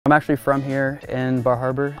I'm actually from here in Bar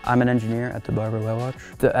Harbor. I'm an engineer at the Bar Harbor Whale Watch.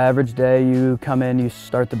 The average day, you come in, you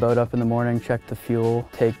start the boat up in the morning, check the fuel,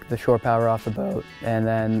 take the shore power off the boat, and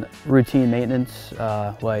then routine maintenance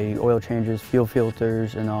like oil changes, fuel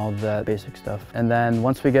filters, and all that basic stuff. And then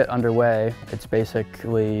once we get underway, it's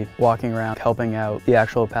basically walking around, helping out the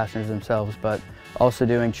actual passengers themselves, but also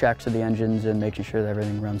doing checks of the engines and making sure that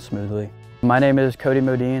everything runs smoothly. My name is Cody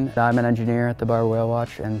Modine. I'm an engineer at the Bar Harbor Whale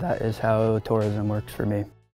Watch, and that is how tourism works for me.